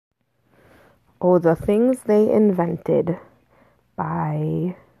Oh, the Things They Invented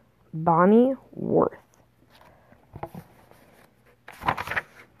by Bonnie Worth.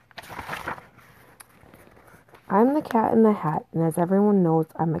 I'm the Cat in the Hat, and as everyone knows,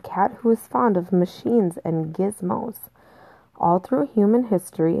 I'm a cat who is fond of machines and gizmos. All through human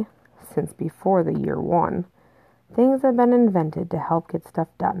history, since before the year 1, things have been invented to help get stuff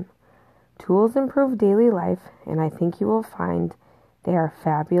done. Tools improve daily life, and I think you will find they are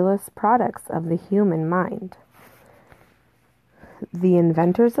fabulous products of the human mind. The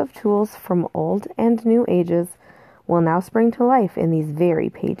inventors of tools from old and new ages will now spring to life in these very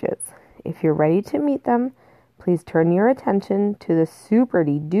pages. If you're ready to meet them, please turn your attention to the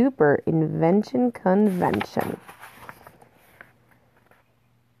super-de-duper invention convention.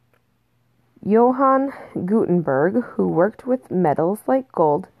 Johann Gutenberg, who worked with metals like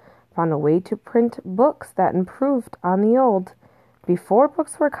gold, found a way to print books that improved on the old. Before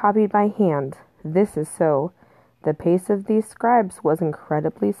books were copied by hand, this is so. The pace of these scribes was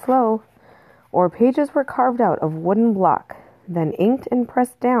incredibly slow, or pages were carved out of wooden block, then inked and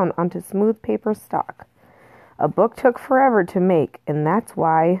pressed down onto smooth paper stock. A book took forever to make, and that's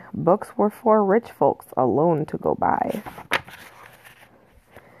why books were for rich folks alone to go buy.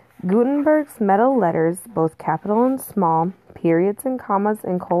 Gutenberg's metal letters, both capital and small, periods and commas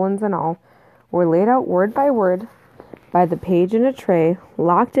and colons and all, were laid out word by word by the page in a tray,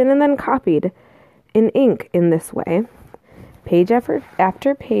 locked in and then copied in ink in this way. Page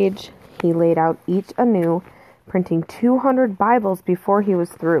after page, he laid out each anew, printing 200 Bibles before he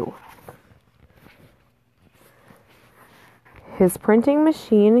was through. His printing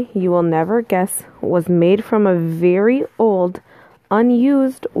machine, you will never guess, was made from a very old,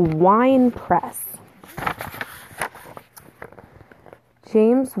 unused wine press.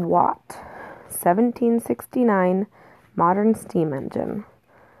 James Watt, 1769, modern steam engine.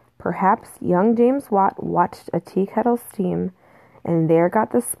 Perhaps young James Watt watched a tea kettle steam, and there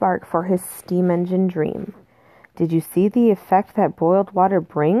got the spark for his steam engine dream. Did you see the effect that boiled water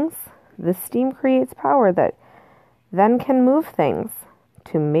brings? The steam creates power that then can move things.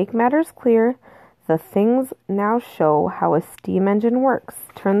 To make matters clear, the things now show how a steam engine works.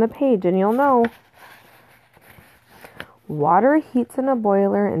 Turn the page and you'll know. Water heats in a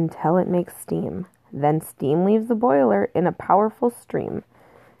boiler until it makes steam. Then steam leaves the boiler in a powerful stream.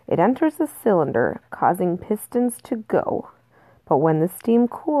 It enters the cylinder, causing pistons to go. But when the steam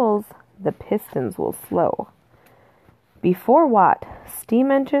cools, the pistons will slow. Before Watt,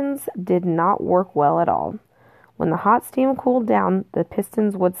 steam engines did not work well at all. When the hot steam cooled down, the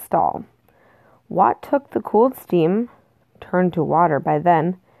pistons would stall. Watt took the cooled steam, turned to water by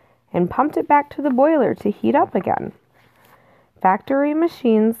then, and pumped it back to the boiler to heat up again. Factory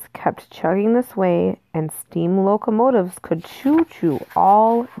machines kept chugging this way, and steam locomotives could choo-choo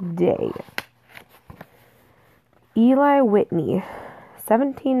all day. Eli Whitney,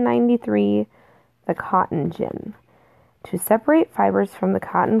 1793, the cotton gin. To separate fibers from the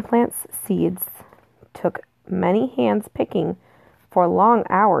cotton plant's seeds took many hands picking for long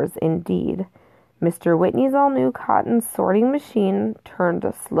hours indeed. Mr. Whitney's all-new cotton sorting machine turned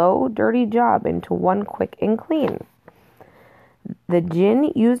a slow, dirty job into one quick and clean. The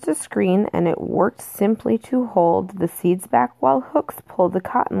gin used a screen, and it worked simply to hold the seeds back while hooks pulled the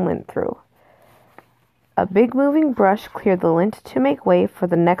cotton lint through. A big moving brush cleared the lint to make way for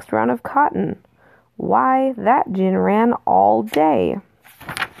the next round of cotton. Why, that gin ran all day.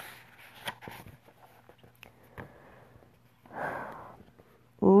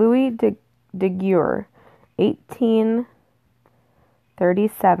 Louis Daguerre,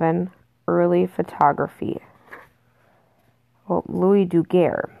 1837, early photography. Louis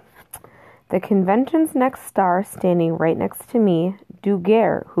Daguerre. The convention's next star, standing right next to me,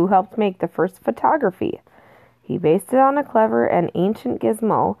 Daguerre, who helped make the first photography. He based it on a clever and ancient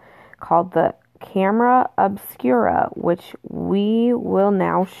gizmo called the camera obscura, which we will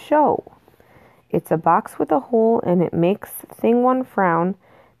now show. It's a box with a hole, and it makes thing one frown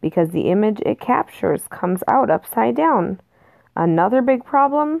because the image it captures comes out upside down. Another big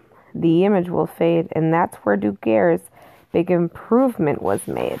problem? The image will fade, and that's where Daguerre's big improvement was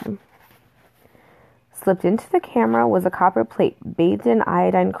made. Slipped into the camera was a copper plate bathed in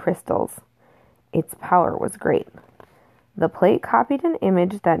iodine crystals. Its power was great. The plate copied an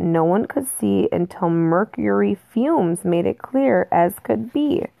image that no one could see until mercury fumes made it clear as could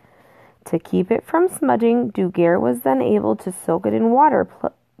be. To keep it from smudging, Daguerre was then able to soak it in water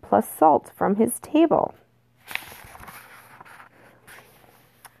plus salt from his table.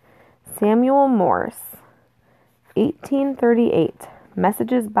 Samuel Morse, 1838,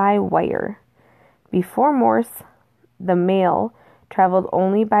 messages by wire. Before Morse, the mail traveled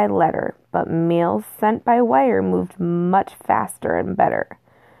only by letter, but mails sent by wire moved much faster and better.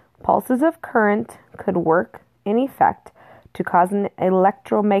 Pulses of current could work, in effect, to cause an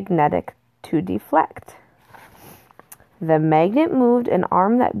electromagnetic to deflect. The magnet moved an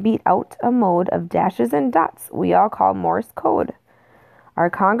arm that beat out a mode of dashes and dots we all call Morse code. Our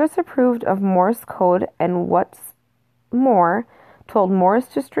Congress approved of Morse code, and what's more, told Morse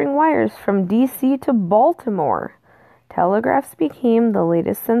to string wires from D.C. to Baltimore. Telegraphs became the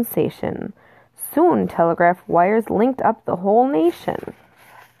latest sensation. Soon, telegraph wires linked up the whole nation.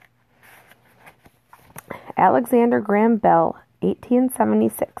 Alexander Graham Bell,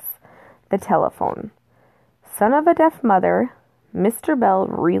 1876. The telephone. Son of a deaf mother, Mr. Bell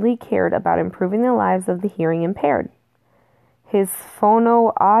really cared about improving the lives of the hearing impaired. His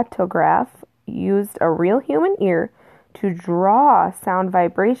phonoautograph used a real human ear to draw sound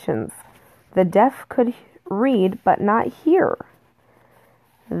vibrations. The deaf could read but not hear.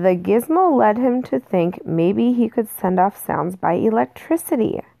 The gizmo led him to think maybe he could send off sounds by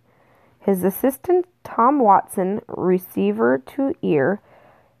electricity. His assistant, Tom Watson, receiver to ear,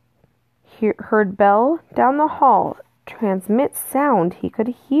 heard Bell down the hall transmit sound he could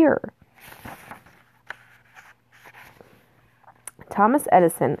hear. Thomas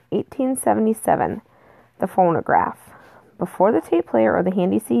Edison, 1877. The phonograph. Before the tape player or the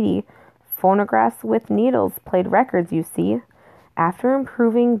handy CD, phonographs with needles played records, you see. After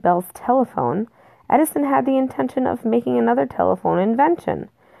improving Bell's telephone, Edison had the intention of making another telephone invention.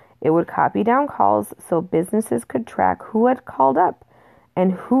 It would copy down calls so businesses could track who had called up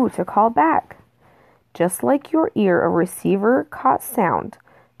and who to call back. Just like your ear, a receiver caught sound,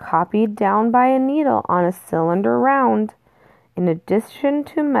 copied down by a needle on a cylinder round. In addition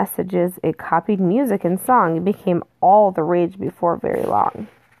to messages, it copied music and song. It became all the rage before very long.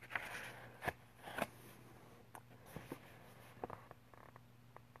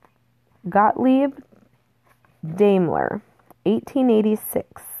 Gottlieb Daimler,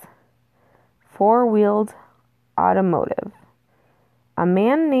 1886. Four-wheeled automotive. A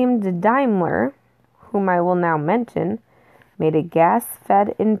man named Daimler, whom I will now mention, made a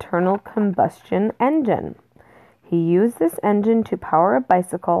gas-fed internal combustion engine. He used this engine to power a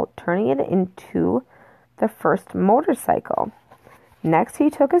bicycle, turning it into the first motorcycle. Next, he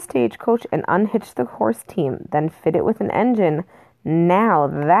took a stagecoach and unhitched the horse team, then fit it with an engine. Now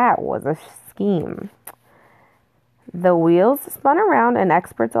that was a scheme. The wheels spun around, and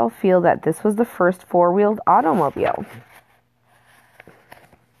experts all feel that this was the first four-wheeled automobile.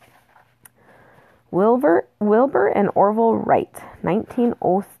 Wilbur and Orville Wright,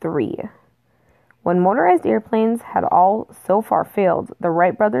 1903. When motorized airplanes had all so far failed, the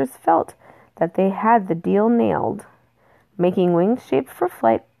Wright brothers felt that they had the deal nailed. Making wings shaped for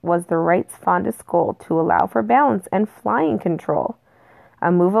flight was the Wrights' fondest goal, to allow for balance and flying control.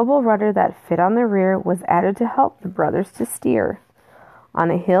 A movable rudder that fit on the rear was added to help the brothers to steer.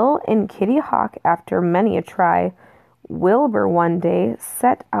 On a hill in Kitty Hawk, after many a try, Wilbur one day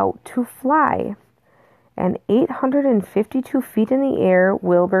set out to fly. And 852 feet in the air,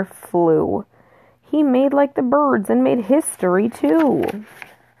 Wilbur flew. He made like the birds and made history, too.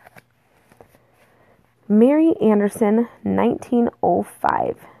 Mary Anderson,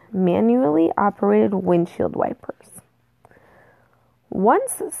 1905. Manually operated windshield wipers.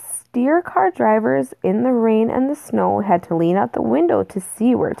 Once, steer car drivers in the rain and the snow had to lean out the window to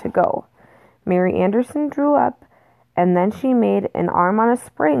see where to go. Mary Anderson drew up, and then she made an arm on a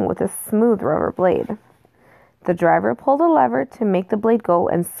spring with a smooth rubber blade. The driver pulled a lever to make the blade go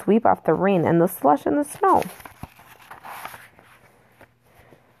and sweep off the rain and the slush and the snow.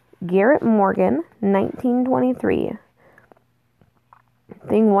 Garrett Morgan, 1923.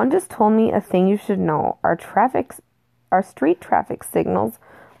 Thing one just told me a thing you should know. Our street traffic signals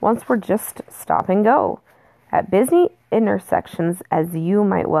once were just stop and go. At busy intersections, as you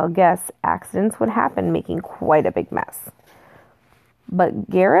might well guess, accidents would happen, making quite a big mess. But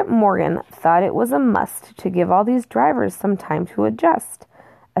Garrett Morgan thought it was a must to give all these drivers some time to adjust.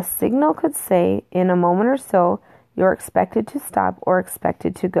 A signal could say, in a moment or so, you're expected to stop or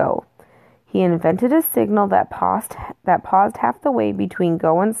expected to go. He invented a signal that paused half the way between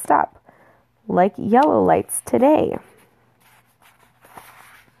go and stop, like yellow lights today.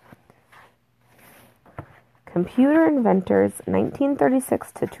 Computer inventors,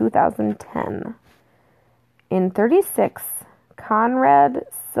 1936 to 2010. In 1936, Konrad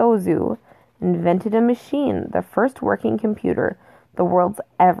Sozu invented a machine, the first working computer the world's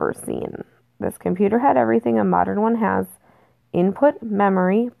ever seen. This computer had everything a modern one has: input,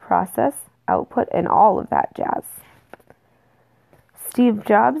 memory, process, output, and all of that jazz. Steve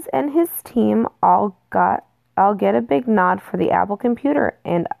Jobs and his team all got I'll get a big nod for the Apple computer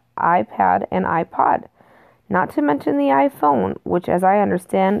and iPad and iPod. Not to mention the iPhone, which as I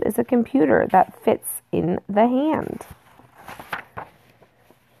understand is a computer that fits in the hand.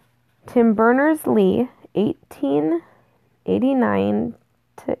 Tim Berners-Lee, 1889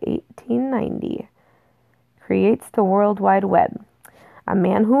 to 1890, creates the World Wide Web. A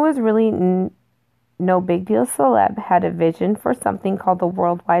man who was really no big deal celeb had a vision for something called the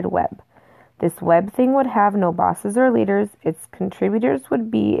World Wide Web. This web thing would have no bosses or leaders. Its contributors would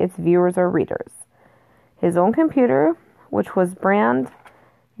be its viewers or readers. His own computer, which was brand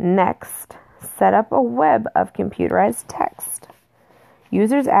Next, set up a web of computerized text.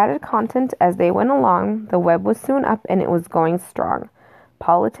 Users added content as they went along. The web was soon up and it was going strong.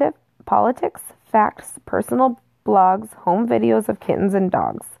 Politics, facts, personal blogs, home videos of kittens and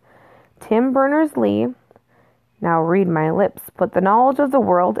dogs. Tim Berners-Lee, now read my lips, put the knowledge of the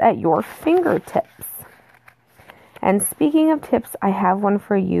world at your fingertips. And speaking of tips, I have one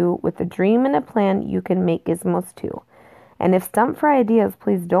for you. With a dream and a plan, you can make gizmos too. And if stumped for ideas,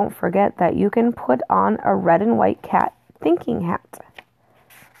 please don't forget that you can put on a red and white cat thinking hat.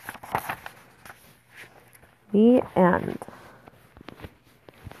 The end.